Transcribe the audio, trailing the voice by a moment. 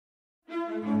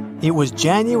It was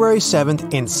January 7th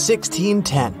in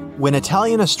 1610 when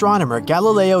Italian astronomer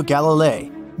Galileo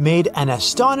Galilei made an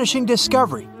astonishing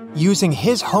discovery using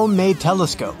his homemade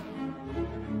telescope.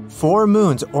 4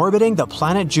 moons orbiting the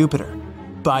planet Jupiter.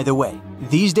 By the way,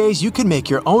 these days you can make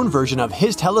your own version of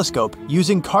his telescope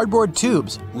using cardboard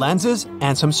tubes, lenses,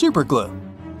 and some superglue.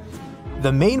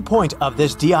 The main point of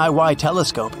this DIY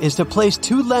telescope is to place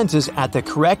 2 lenses at the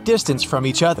correct distance from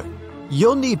each other.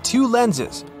 You'll need 2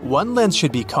 lenses. One lens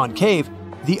should be concave,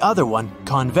 the other one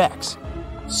convex.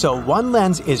 So one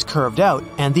lens is curved out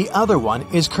and the other one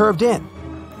is curved in.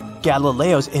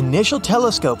 Galileo's initial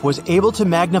telescope was able to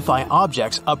magnify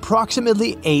objects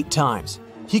approximately 8 times.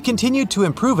 He continued to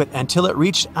improve it until it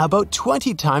reached about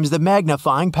 20 times the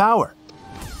magnifying power.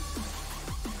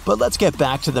 But let's get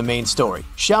back to the main story,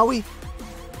 shall we?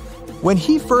 When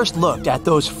he first looked at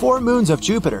those 4 moons of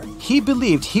Jupiter, he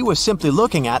believed he was simply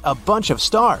looking at a bunch of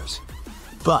stars.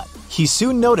 But he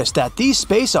soon noticed that these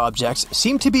space objects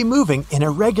seemed to be moving in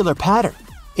a regular pattern.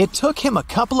 It took him a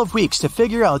couple of weeks to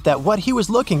figure out that what he was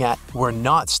looking at were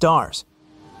not stars,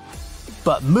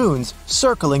 but moons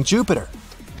circling Jupiter.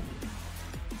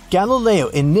 Galileo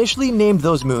initially named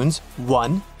those moons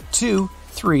 1, 2,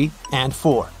 3, and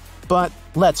 4. But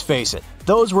let's face it,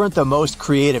 those weren't the most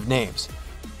creative names.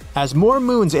 As more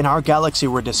moons in our galaxy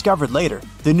were discovered later,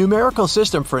 the numerical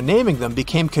system for naming them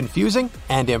became confusing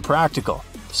and impractical,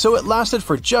 so it lasted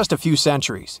for just a few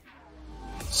centuries.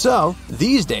 So,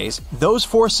 these days, those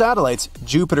 4 satellites,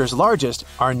 Jupiter's largest,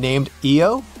 are named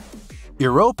Io,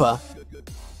 Europa,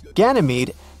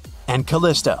 Ganymede, and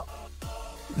Callisto.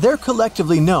 They're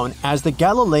collectively known as the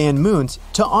Galilean Moons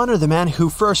to honor the man who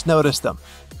first noticed them.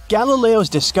 Galileo's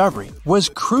discovery was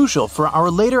crucial for our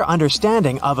later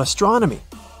understanding of astronomy.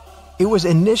 It was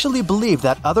initially believed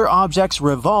that other objects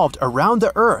revolved around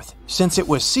the Earth since it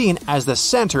was seen as the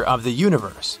center of the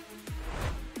universe.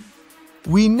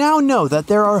 We now know that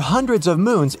there are hundreds of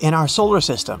moons in our solar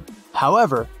system.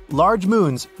 However, large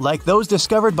moons, like those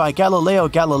discovered by Galileo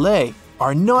Galilei,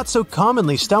 are not so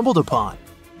commonly stumbled upon.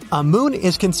 A moon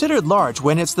is considered large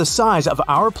when it's the size of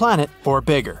our planet or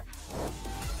bigger.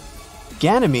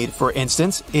 Ganymede, for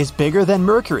instance, is bigger than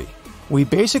Mercury. We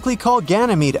basically call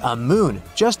Ganymede a moon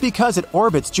just because it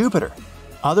orbits Jupiter.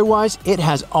 Otherwise, it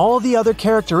has all the other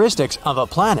characteristics of a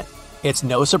planet. It's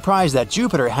no surprise that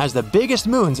Jupiter has the biggest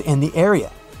moons in the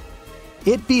area.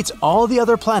 It beats all the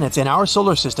other planets in our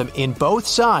solar system in both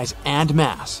size and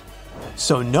mass.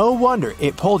 So no wonder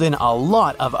it pulled in a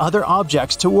lot of other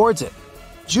objects towards it.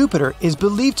 Jupiter is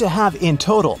believed to have in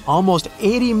total almost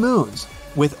 80 moons,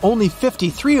 with only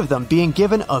 53 of them being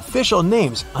given official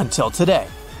names until today.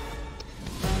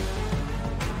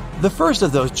 The first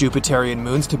of those Jupiterian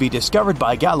moons to be discovered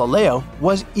by Galileo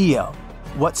was Io.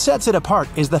 What sets it apart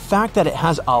is the fact that it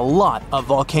has a lot of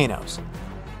volcanoes.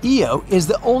 Io is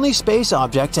the only space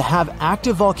object to have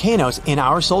active volcanoes in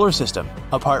our solar system,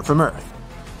 apart from Earth.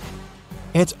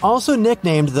 It's also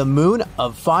nicknamed the Moon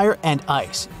of Fire and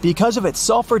Ice because of its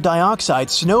sulfur dioxide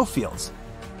snowfields.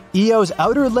 Io's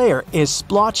outer layer is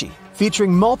splotchy,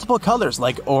 featuring multiple colors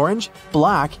like orange,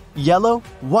 black, yellow,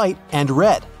 white, and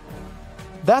red.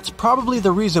 That's probably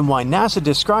the reason why NASA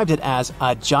described it as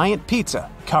a giant pizza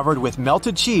covered with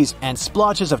melted cheese and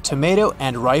splotches of tomato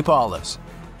and ripe olives.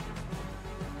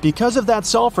 Because of that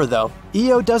sulfur though,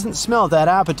 Io doesn't smell that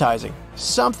appetizing,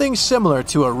 something similar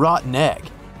to a rotten egg.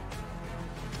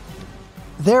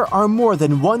 There are more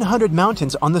than 100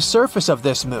 mountains on the surface of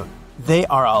this moon. They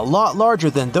are a lot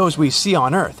larger than those we see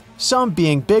on Earth, some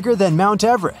being bigger than Mount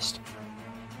Everest.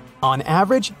 On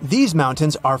average, these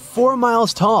mountains are 4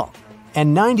 miles tall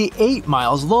and 98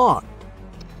 miles long.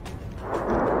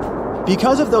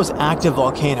 Because of those active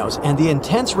volcanoes and the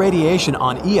intense radiation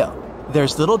on Io,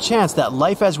 there's little chance that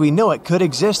life as we know it could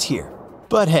exist here.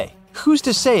 But hey, who's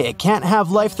to say it can't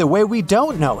have life the way we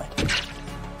don't know it?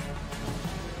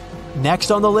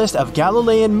 Next on the list of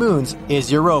Galilean moons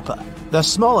is Europa, the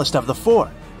smallest of the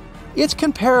 4. It's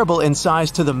comparable in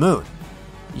size to the moon.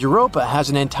 Europa has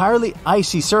an entirely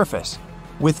icy surface,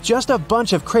 with just a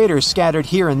bunch of craters scattered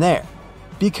here and there.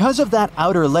 Because of that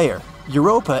outer layer,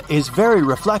 Europa is very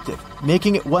reflective,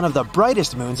 making it one of the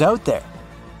brightest moons out there.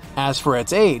 As for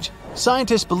its age,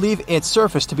 scientists believe its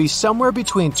surface to be somewhere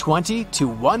between 20 to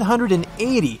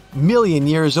 180 million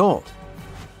years old.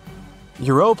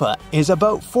 Europa is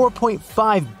about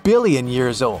 4.5 billion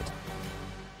years old.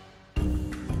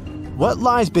 What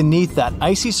lies beneath that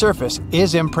icy surface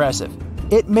is impressive.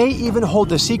 It may even hold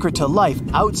the secret to life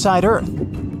outside Earth.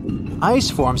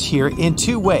 Ice forms here in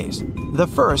 2 ways. The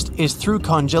first is through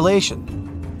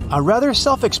congelation, a rather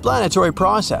self-explanatory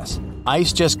process.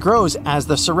 Ice just grows as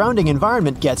the surrounding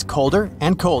environment gets colder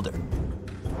and colder.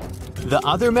 The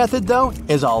other method, though,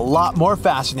 is a lot more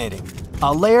fascinating.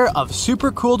 A layer of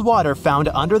supercooled water found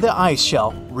under the ice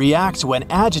shell reacts when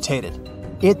agitated.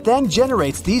 It then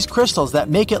generates these crystals that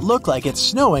make it look like it's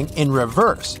snowing in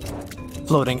reverse,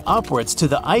 floating upwards to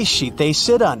the ice sheet they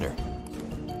sit under.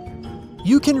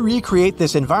 You can recreate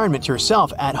this environment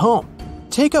yourself at home.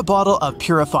 Take a bottle of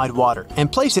purified water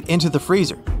and place it into the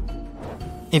freezer.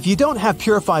 If you don't have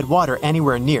purified water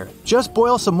anywhere near, just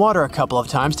boil some water a couple of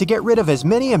times to get rid of as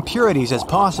many impurities as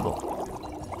possible.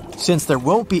 Since there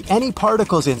won't be any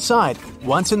particles inside,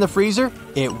 once in the freezer,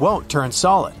 it won't turn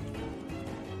solid.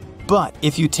 But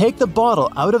if you take the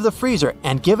bottle out of the freezer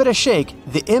and give it a shake,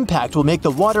 the impact will make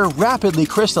the water rapidly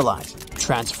crystallize,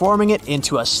 transforming it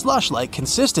into a slush-like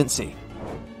consistency.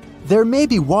 There may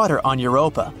be water on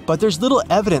Europa, but there's little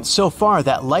evidence so far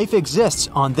that life exists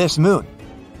on this moon.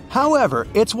 However,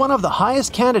 it's one of the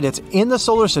highest candidates in the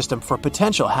solar system for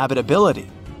potential habitability.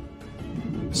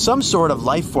 Some sort of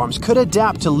life forms could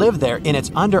adapt to live there in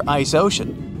its under-ice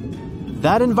ocean.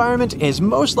 That environment is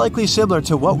most likely similar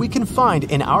to what we can find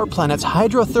in our planet's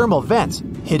hydrothermal vents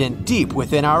hidden deep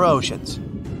within our oceans.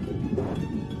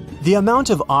 The amount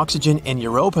of oxygen in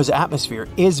Europa's atmosphere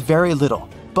is very little,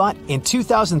 but in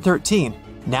 2013,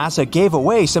 NASA gave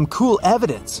away some cool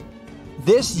evidence.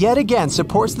 This yet again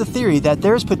supports the theory that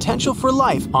there's potential for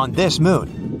life on this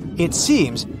moon. It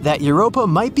seems that Europa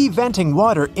might be venting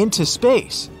water into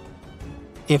space.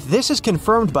 If this is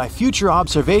confirmed by future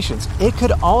observations, it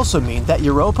could also mean that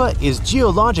Europa is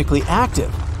geologically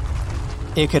active.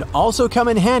 It could also come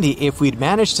in handy if we'd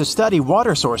manage to study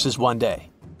water sources one day.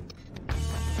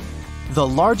 The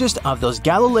largest of those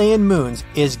Galilean moons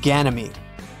is Ganymede.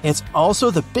 It's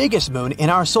also the biggest moon in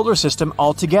our solar system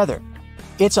altogether.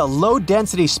 It's a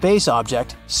low-density space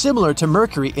object similar to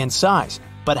Mercury in size,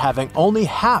 but having only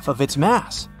half of its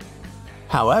mass.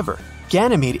 However,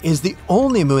 Ganymede is the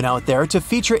only moon out there to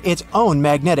feature its own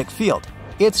magnetic field.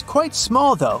 It's quite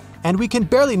small though, and we can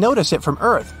barely notice it from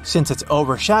Earth since it's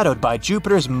overshadowed by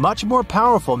Jupiter's much more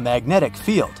powerful magnetic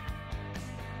field.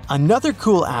 Another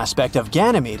cool aspect of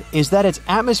Ganymede is that its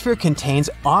atmosphere contains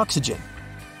oxygen.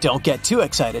 Don't get too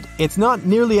excited, it's not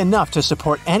nearly enough to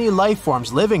support any life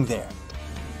forms living there.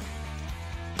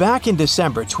 Back in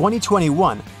December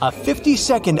 2021, a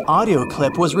 50-second audio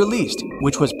clip was released,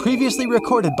 which was previously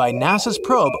recorded by NASA's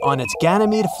probe on its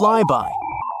Ganymede flyby.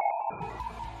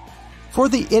 For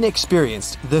the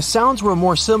inexperienced, the sounds were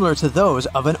more similar to those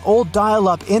of an old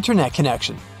dial-up internet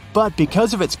connection, but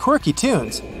because of its quirky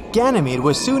tunes, Ganymede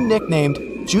was soon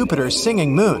nicknamed Jupiter's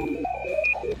singing moon.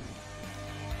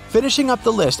 Finishing up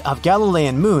the list of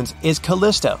Galilean moons is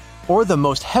Callisto, or the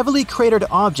most heavily cratered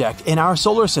object in our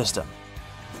solar system.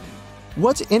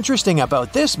 What's interesting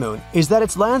about this moon is that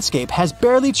its landscape has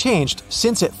barely changed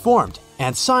since it formed,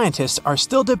 and scientists are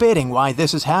still debating why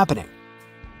this is happening.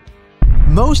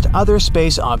 Most other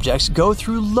space objects go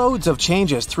through loads of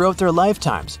changes throughout their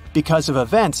lifetimes because of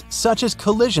events such as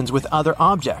collisions with other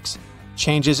objects,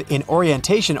 changes in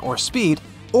orientation or speed,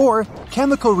 or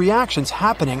chemical reactions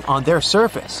happening on their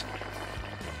surface.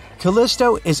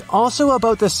 Callisto is also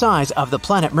about the size of the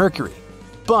planet Mercury,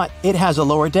 but it has a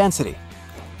lower density.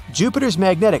 Jupiter's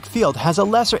magnetic field has a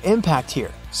lesser impact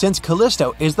here, since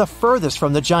Callisto is the furthest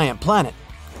from the giant planet.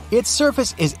 Its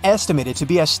surface is estimated to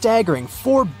be a staggering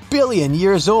 4 billion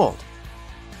years old.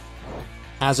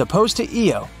 As opposed to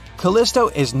Io, Callisto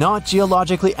is not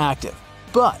geologically active,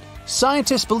 but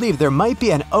scientists believe there might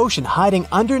be an ocean hiding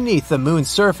underneath the moon's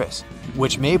surface,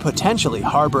 which may potentially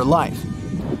harbor life.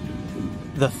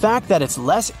 The fact that it's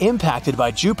less impacted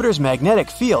by Jupiter's magnetic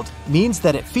field means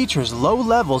that it features low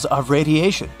levels of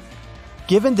radiation.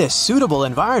 Given this suitable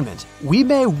environment, we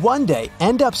may one day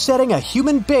end up setting a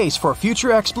human base for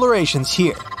future explorations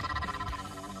here.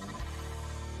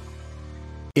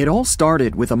 It all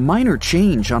started with a minor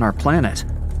change on our planet.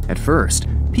 At first,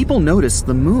 people noticed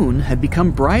the moon had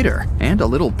become brighter and a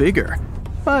little bigger,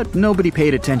 but nobody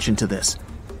paid attention to this.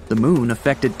 The moon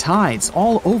affected tides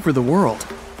all over the world.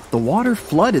 The water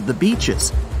flooded the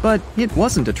beaches, but it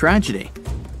wasn't a tragedy.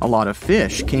 A lot of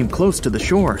fish came close to the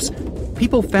shores.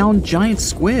 People found giant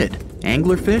squid,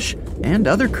 anglerfish, and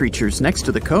other creatures next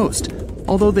to the coast,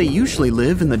 although they usually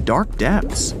live in the dark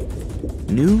depths.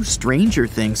 New, stranger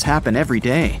things happen every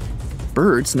day.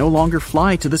 Birds no longer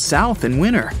fly to the south in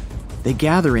winter. They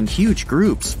gather in huge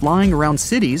groups, flying around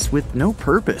cities with no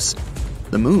purpose.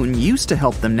 The moon used to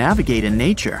help them navigate in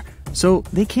nature, so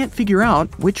they can't figure out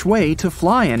which way to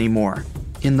fly anymore.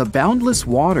 In the boundless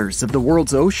waters of the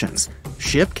world's oceans,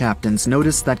 ship captains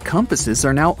notice that compasses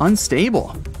are now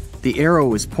unstable. The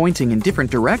arrow is pointing in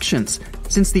different directions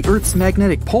since the Earth's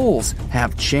magnetic poles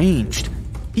have changed.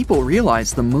 People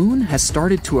realize the moon has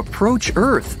started to approach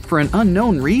Earth for an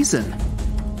unknown reason.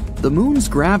 The moon's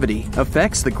gravity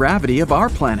affects the gravity of our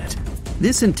planet.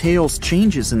 This entails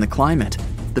changes in the climate,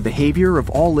 the behavior of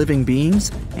all living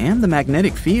beings, and the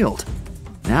magnetic field.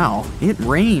 Now, it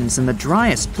rains in the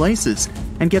driest places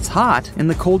and gets hot in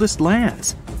the coldest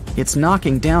lands. It's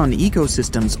knocking down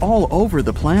ecosystems all over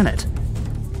the planet.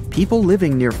 People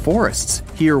living near forests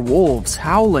hear wolves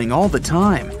howling all the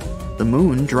time. The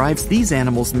moon drives these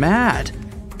animals mad.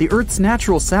 The Earth's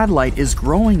natural satellite is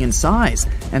growing in size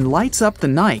and lights up the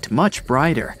night much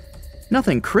brighter.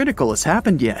 Nothing critical has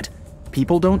happened yet.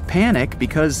 People don't panic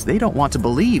because they don't want to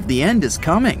believe the end is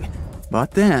coming.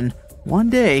 But then, one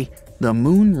day, the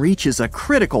moon reaches a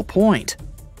critical point.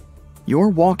 You're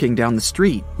walking down the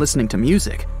street listening to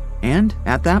music, and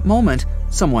at that moment,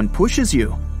 someone pushes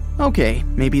you. Okay,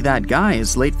 maybe that guy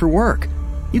is late for work.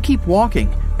 You keep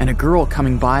walking, and a girl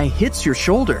coming by hits your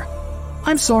shoulder.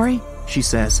 "I'm sorry," she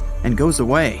says, and goes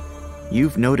away.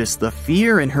 You've noticed the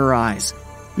fear in her eyes.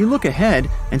 You look ahead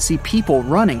and see people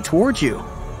running towards you.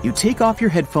 You take off your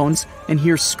headphones and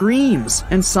hear screams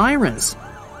and sirens.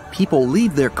 People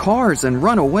leave their cars and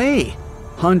run away.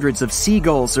 Hundreds of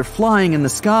seagulls are flying in the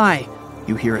sky.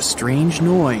 You hear a strange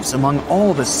noise among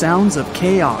all the sounds of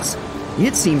chaos.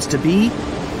 It seems to be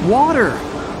water.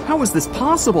 How is this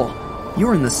possible?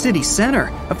 You're in the city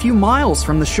center, a few miles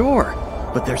from the shore.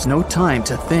 But there's no time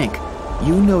to think.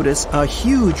 You notice a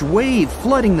huge wave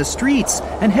flooding the streets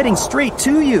and heading straight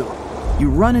to you. You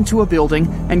run into a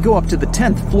building and go up to the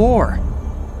 10th floor.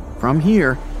 From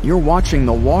here, you're watching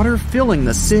the water filling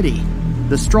the city.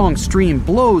 The strong stream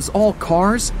blows all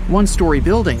cars, one-story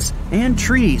buildings, and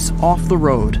trees off the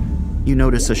road. You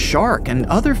notice a shark and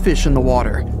other fish in the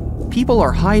water. People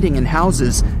are hiding in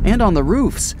houses and on the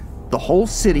roofs. The whole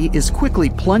city is quickly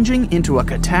plunging into a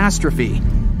catastrophe.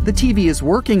 The TV is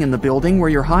working in the building where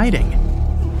you're hiding.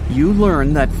 You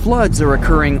learn that floods are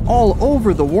occurring all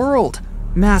over the world.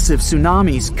 Massive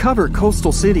tsunamis cover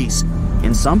coastal cities.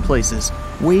 In some places,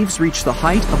 waves reach the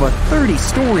height of a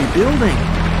 30-story building.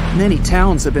 Many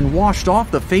towns have been washed off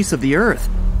the face of the earth.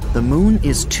 The moon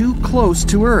is too close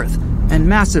to Earth, and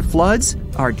massive floods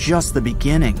are just the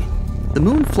beginning. The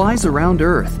moon flies around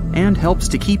Earth and helps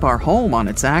to keep our home on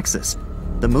its axis.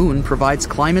 The moon provides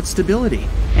climate stability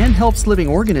and helps living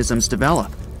organisms develop.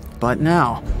 But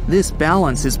now, this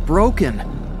balance is broken.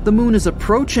 The moon is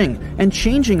approaching and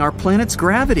changing our planet's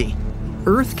gravity.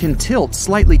 Earth can tilt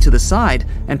slightly to the side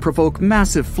and provoke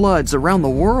massive floods around the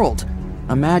world.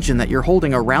 Imagine that you're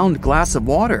holding a round glass of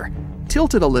water.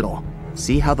 Tilt it a little.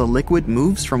 See how the liquid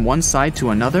moves from one side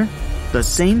to another? The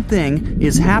same thing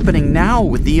is happening now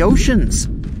with the oceans.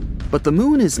 But the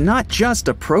moon is not just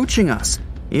approaching us.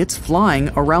 It's flying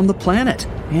around the planet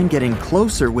and getting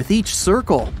closer with each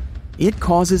circle. It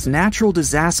causes natural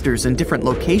disasters in different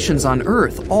locations on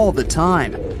Earth all the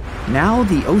time. Now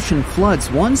the ocean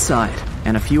floods one side,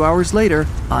 and a few hours later,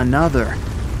 another.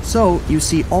 So you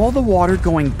see all the water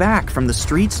going back from the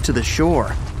streets to the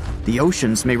shore. The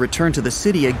oceans may return to the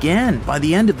city again by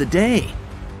the end of the day.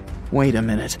 Wait a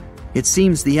minute. It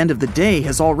seems the end of the day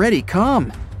has already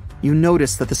come. You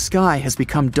notice that the sky has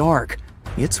become dark.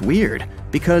 It's weird,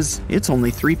 because it's only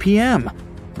 3 p.m.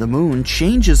 The moon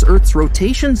changes Earth's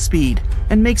rotation speed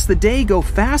and makes the day go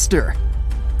faster.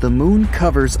 The moon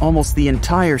covers almost the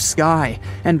entire sky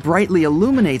and brightly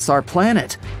illuminates our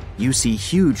planet. You see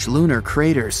huge lunar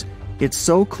craters. It's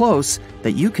so close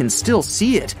that you can still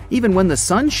see it even when the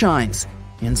sun shines.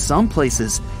 In some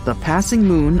places, the passing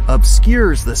moon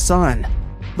obscures the sun.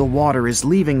 The water is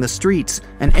leaving the streets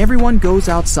and everyone goes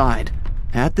outside.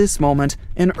 At this moment,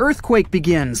 an earthquake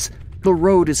begins. The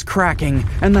road is cracking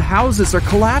and the houses are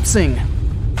collapsing.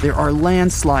 There are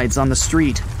landslides on the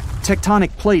street.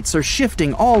 Tectonic plates are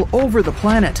shifting all over the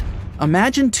planet.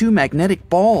 Imagine two magnetic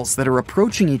balls that are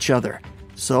approaching each other.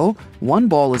 So, one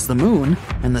ball is the moon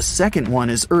and the second one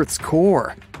is Earth's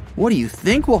core. What do you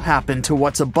think will happen to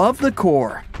what's above the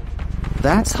core?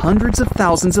 That's hundreds of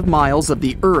thousands of miles of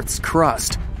the Earth's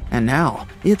crust. And now,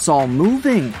 it's all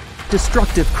moving.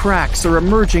 Destructive cracks are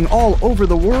emerging all over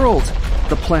the world.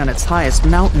 The planet's highest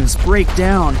mountains break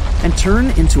down and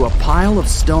turn into a pile of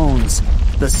stones.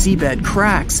 The seabed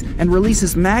cracks and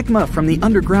releases magma from the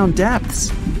underground depths.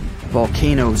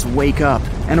 Volcanoes wake up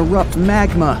and erupt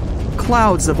magma.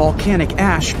 Clouds of volcanic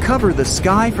ash cover the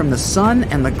sky from the sun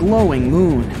and the glowing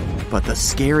moon. But the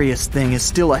scariest thing is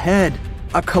still ahead.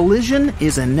 A collision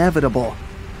is inevitable.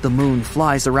 The moon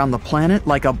flies around the planet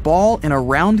like a ball in a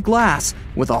round glass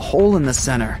with a hole in the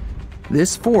center.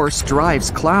 This force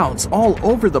drives clouds all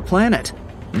over the planet.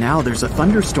 Now there's a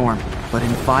thunderstorm, but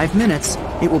in 5 minutes,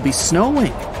 it will be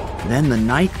snowing. Then the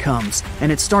night comes,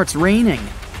 and it starts raining.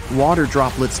 Water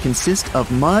droplets consist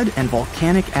of mud and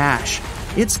volcanic ash.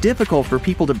 It's difficult for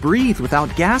people to breathe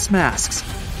without gas masks.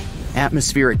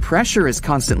 Atmospheric pressure is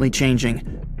constantly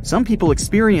changing. Some people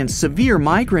experience severe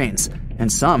migraines, and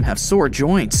some have sore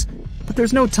joints. But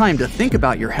there's no time to think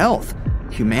about your health.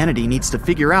 Humanity needs to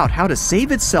figure out how to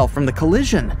save itself from the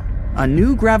collision. A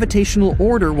new gravitational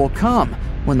order will come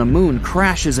when the moon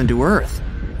crashes into Earth.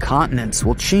 Continents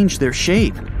will change their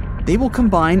shape. They will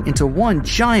combine into one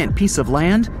giant piece of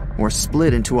land or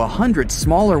split into 100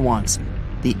 smaller ones.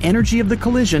 The energy of the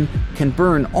collision can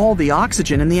burn all the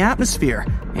oxygen in the atmosphere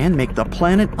and make the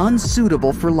planet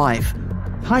unsuitable for life.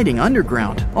 Hiding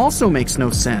underground also makes no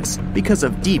sense because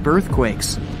of deep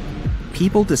earthquakes.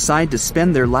 People decide to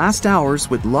spend their last hours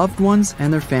with loved ones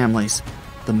and their families.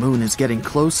 The moon is getting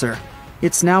closer.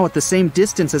 It's now at the same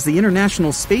distance as the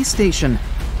International Space Station.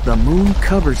 The moon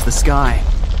covers the sky.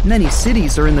 Many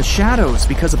cities are in the shadows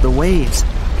because of the waves.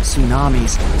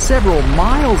 Tsunamis, several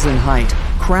miles in height,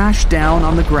 crash down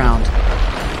on the ground.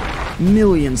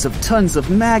 Millions of tons of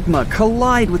magma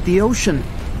collide with the ocean.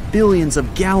 Billions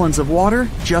of gallons of water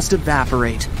just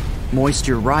evaporate.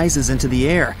 Moisture rises into the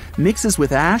air, mixes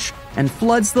with ash, and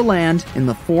floods the land in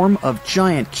the form of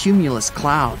giant cumulus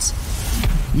clouds.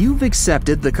 You've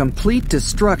accepted the complete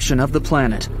destruction of the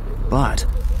planet. But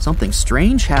something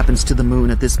strange happens to the moon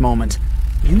at this moment.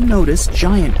 You notice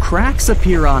giant cracks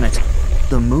appear on it.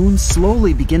 The moon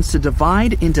slowly begins to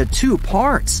divide into two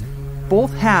parts.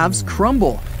 Both halves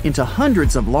crumble into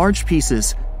hundreds of large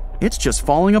pieces. It's just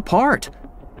falling apart.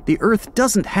 The Earth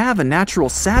doesn't have a natural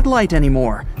satellite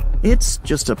anymore. It's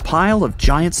just a pile of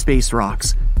giant space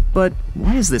rocks. But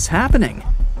why is this happening?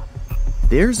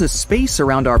 There's a space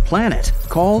around our planet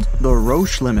called the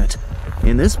Roche limit.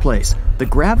 In this place, the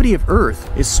gravity of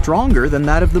Earth is stronger than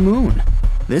that of the moon.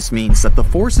 This means that the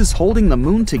forces holding the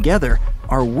moon together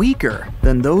are weaker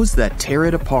than those that tear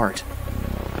it apart.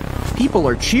 People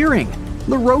are cheering.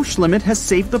 The Roche limit has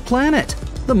saved the planet.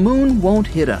 The moon won't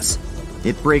hit us.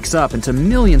 It breaks up into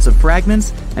millions of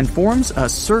fragments and forms a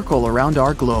circle around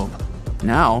our globe.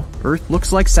 Now, Earth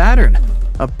looks like Saturn.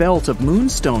 A belt of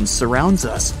moonstones surrounds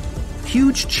us.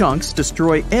 Huge chunks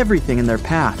destroy everything in their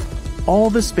path, all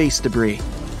the space debris.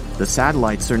 The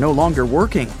satellites are no longer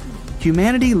working.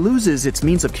 Humanity loses its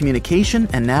means of communication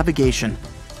and navigation.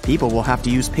 People will have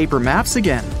to use paper maps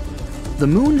again. The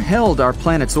moon held our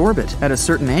planet's orbit at a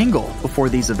certain angle before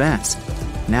these events.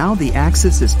 Now the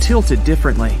axis is tilted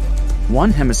differently.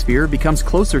 One hemisphere becomes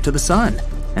closer to the sun,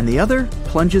 and the other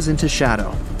plunges into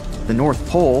shadow. The North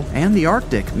Pole and the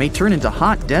Arctic may turn into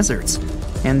hot deserts,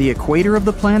 and the equator of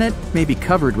the planet may be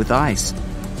covered with ice.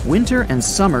 Winter and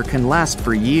summer can last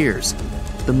for years.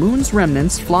 The moon's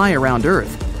remnants fly around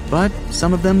Earth, but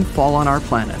some of them fall on our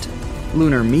planet.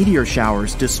 Lunar meteor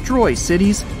showers destroy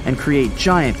cities and create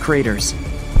giant craters.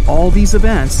 All these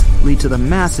events lead to the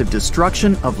massive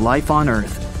destruction of life on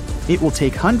Earth. It will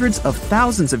take hundreds of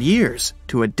thousands of years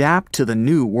to adapt to the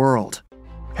new world.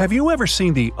 Have you ever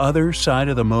seen the other side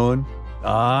of the moon?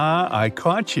 I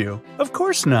caught you. Of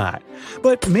course not.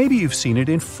 But maybe you've seen it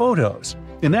in photos.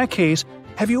 In that case,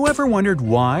 have you ever wondered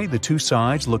why the two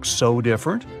sides look so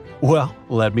different? Well,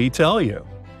 let me tell you.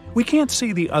 We can't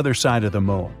see the other side of the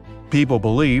moon. People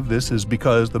believe this is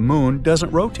because the moon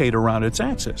doesn't rotate around its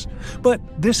axis. But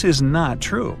this is not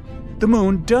true. The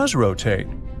moon does rotate.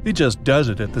 It just does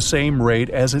it at the same rate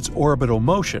as its orbital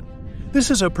motion. This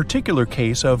is a particular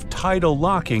case of tidal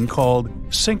locking called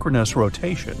synchronous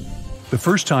rotation. The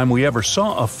first time we ever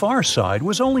saw a far side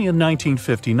was only in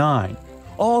 1959,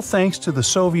 all thanks to the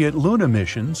Soviet Luna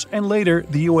missions and later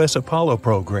the US Apollo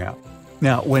program.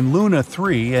 Now, when Luna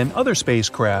 3 and other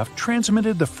spacecraft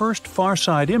transmitted the first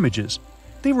far-side images,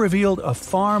 they revealed a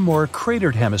far more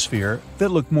cratered hemisphere that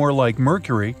looked more like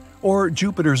Mercury or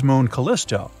Jupiter's moon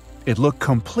Callisto. It looked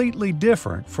completely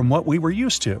different from what we were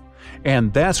used to,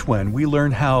 and that's when we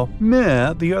learned how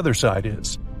meh the other side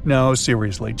is. No,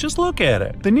 seriously, just look at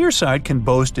it. The near side can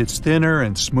boast its thinner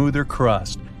and smoother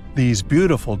crust. These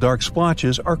beautiful dark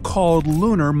splotches are called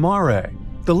lunar mare,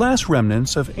 the last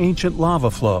remnants of ancient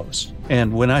lava flows.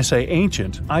 And when I say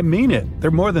ancient, I mean it. They're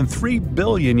more than 3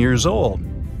 billion years old.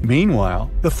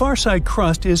 Meanwhile, the far side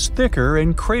crust is thicker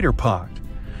and crater-pocked.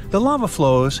 The lava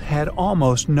flows had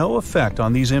almost no effect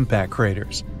on these impact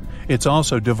craters. It's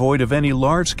also devoid of any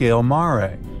large-scale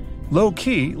mare.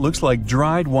 Low-key looks like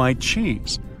dried white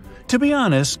cheese. To be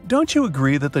honest, don't you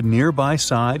agree that the nearby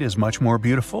side is much more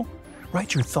beautiful?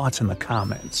 Write your thoughts in the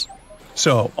comments.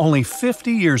 So, only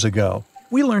 50 years ago,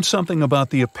 we learned something about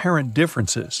the apparent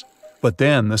differences. But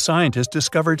then the scientists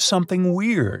discovered something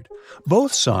weird.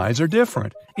 Both sides are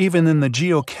different, even in the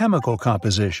geochemical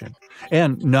composition.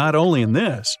 And not only in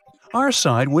this, our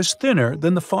side was thinner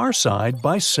than the far side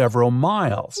by several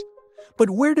miles. But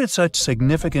where did such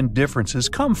significant differences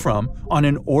come from on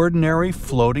an ordinary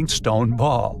floating stone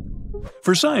ball?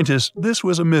 For scientists, this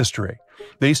was a mystery.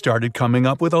 They started coming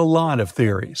up with a lot of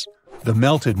theories. The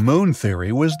melted moon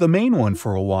theory was the main one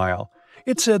for a while.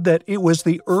 It said that it was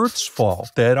the Earth's fault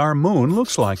that our moon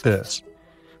looks like this.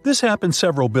 This happened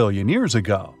several billion years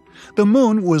ago. The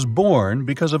moon was born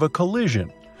because of a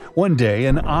collision. One day,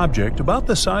 an object about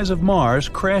the size of Mars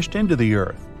crashed into the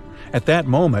Earth. At that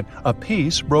moment, a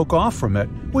piece broke off from it,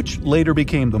 which later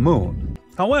became the moon.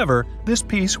 However, this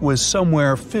piece was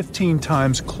somewhere 15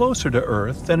 times closer to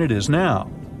Earth than it is now.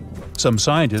 Some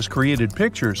scientists created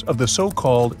pictures of the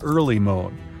so-called early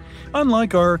moon.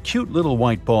 Unlike our cute little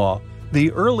white ball,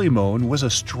 the early moon was a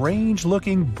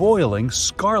strange-looking, boiling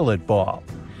scarlet ball.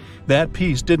 That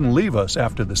piece didn't leave us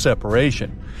after the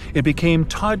separation. It became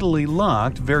tidally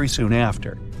locked very soon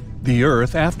after. The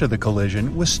Earth after the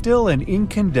collision was still an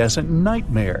incandescent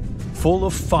nightmare, full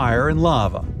of fire and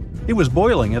lava. It was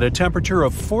boiling at a temperature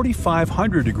of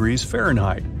 4,500 degrees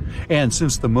Fahrenheit. And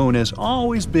since the moon has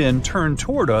always been turned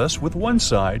toward us with one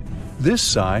side, this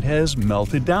side has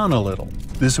melted down a little.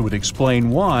 This would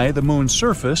explain why the moon's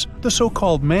surface, the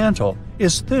so-called mantle,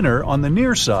 is thinner on the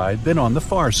near side than on the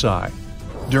far side.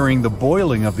 During the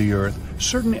boiling of the Earth,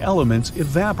 certain elements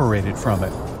evaporated from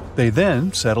it. They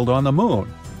then settled on the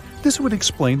moon. This would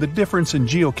explain the difference in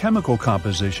geochemical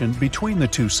composition between the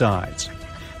two sides.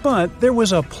 But there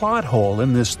was a plot hole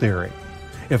in this theory.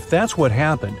 If that's what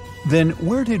happened, then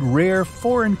where did rare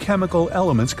foreign chemical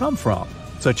elements come from,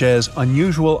 such as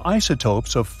unusual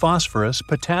isotopes of phosphorus,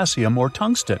 potassium, or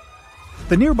tungsten?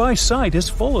 The nearby site is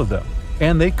full of them,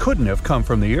 and they couldn't have come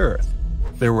from the Earth.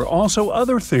 There were also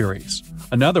other theories.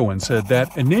 Another one said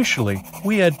that initially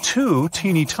we had two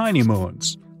teeny-tiny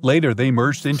moons. Later they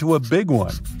merged into a big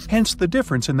one, hence the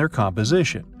difference in their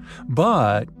composition.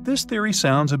 But this theory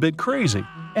sounds a bit crazy,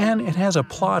 and it has a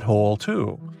plot hole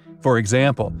too. For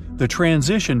example, the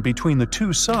transition between the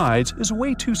two sides is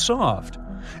way too soft.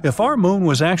 If our moon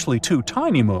was actually two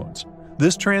tiny moons,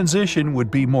 this transition would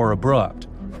be more abrupt.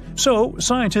 So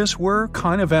scientists were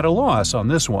kind of at a loss on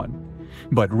this one.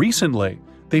 But recently,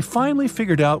 they finally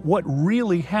figured out what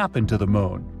really happened to the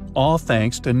moon, all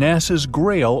thanks to NASA's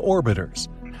Grail orbiters.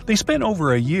 They spent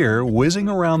over a year whizzing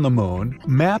around the moon,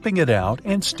 mapping it out,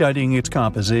 and studying its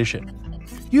composition.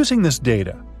 Using this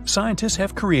data, scientists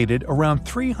have created around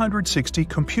 360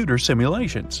 computer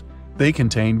simulations. They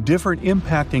contain different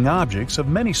impacting objects of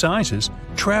many sizes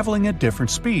traveling at different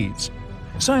speeds.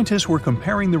 Scientists were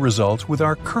comparing the results with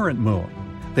our current moon.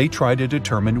 They tried to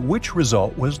determine which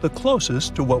result was the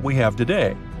closest to what we have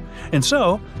today. And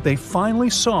so, they finally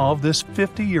solved this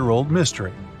 50-year-old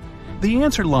mystery. The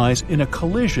answer lies in a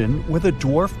collision with a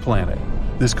dwarf planet.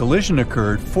 This collision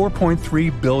occurred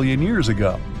 4.3 billion years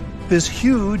ago. This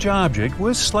huge object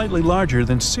was slightly larger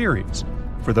than Ceres.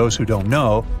 For those who don't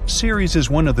know, Ceres is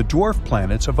one of the dwarf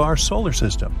planets of our solar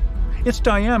system. Its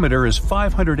diameter is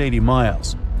 580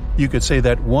 miles. You could say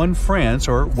that one France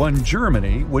or one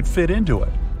Germany would fit into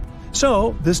it.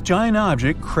 So, this giant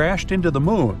object crashed into the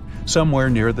moon, somewhere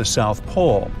near the South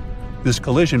Pole. This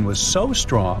collision was so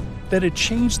strong that it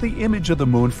changed the image of the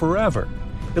moon forever.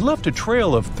 It left a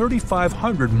trail of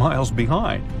 3,500 miles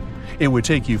behind. It would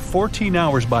take you 14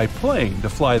 hours by plane to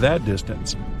fly that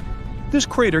distance. This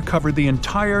crater covered the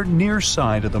entire near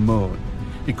side of the moon.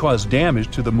 It caused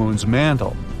damage to the moon's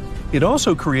mantle. It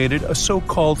also created a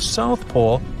so-called South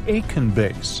Pole Aitken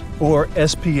Base, or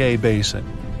SPA basin.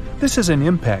 This is an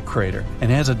impact crater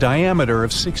and has a diameter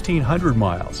of 1,600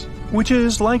 miles, which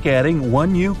is like adding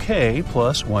one UK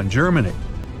plus one Germany.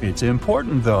 It's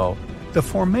important though. The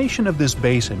formation of this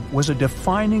basin was a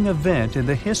defining event in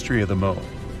the history of the moon,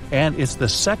 and it's the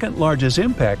second largest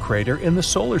impact crater in the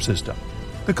solar system.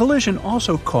 The collision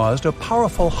also caused a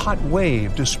powerful hot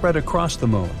wave to spread across the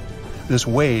moon. This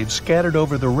wave scattered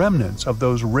over the remnants of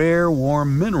those rare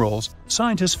warm minerals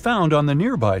scientists found on the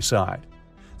nearby side.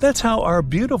 That's how our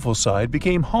beautiful side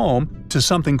became home to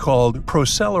something called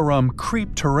Procellarum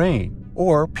creep terrain,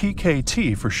 or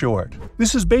PKT for short.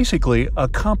 This is basically a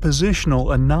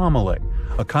compositional anomaly,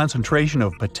 a concentration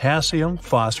of potassium,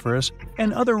 phosphorus,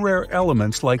 and other rare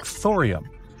elements like thorium.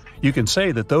 You can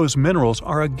say that those minerals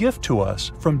are a gift to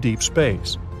us from deep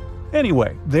space.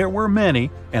 Anyway, there were many,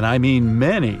 and I mean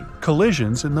many,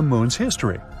 collisions in the moon's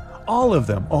history. All of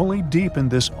them only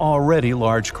deepened this already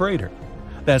large crater.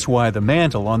 That's why the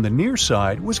mantle on the near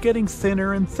side was getting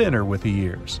thinner and thinner with the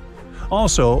years.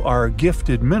 Also, our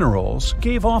gifted minerals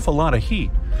gave off a lot of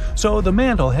heat, so the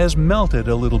mantle has melted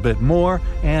a little bit more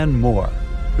and more.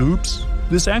 Oops,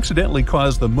 this accidentally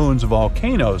caused the moon's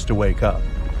volcanoes to wake up.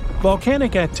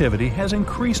 Volcanic activity has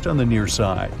increased on the near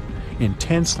side.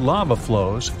 Intense lava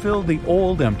flows filled the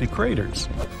old empty craters.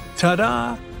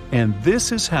 Ta-da! And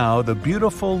this is how the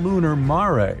beautiful lunar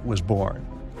mare was born.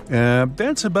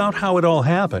 That's about how it all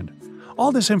happened.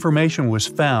 All this information was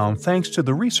found thanks to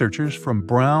the researchers from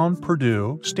Brown,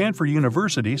 Purdue, Stanford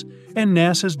Universities, and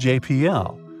NASA's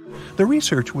JPL. The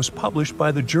research was published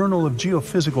by the Journal of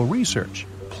Geophysical Research,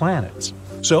 Planets,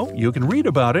 so you can read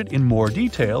about it in more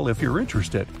detail if you're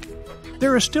interested.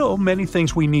 There are still many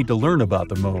things we need to learn about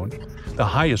the Moon. The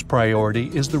highest priority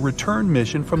is the return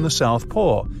mission from the South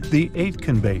Pole, the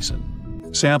Aitken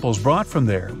Basin. Samples brought from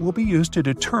there will be used to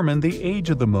determine the age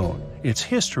of the Moon, its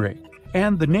history,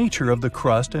 and the nature of the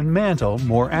crust and mantle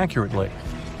more accurately.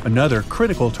 Another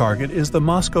critical target is the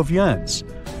Moscovians.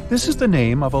 This is the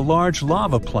name of a large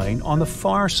lava plain on the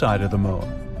far side of the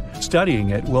Moon. Studying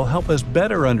it will help us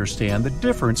better understand the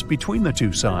difference between the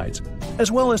two sides,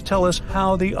 as well as tell us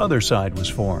how the other side was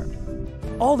formed.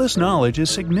 All this knowledge is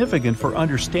significant for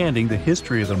understanding the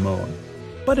history of the Moon,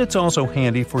 but it's also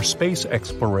handy for space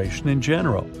exploration in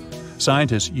general.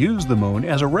 Scientists use the Moon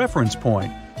as a reference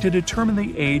point to determine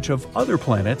the age of other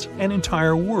planets and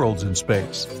entire worlds in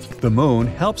space. The Moon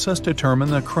helps us determine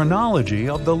the chronology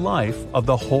of the life of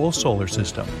the whole solar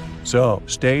system. So,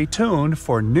 stay tuned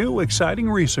for new exciting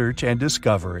research and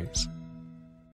discoveries.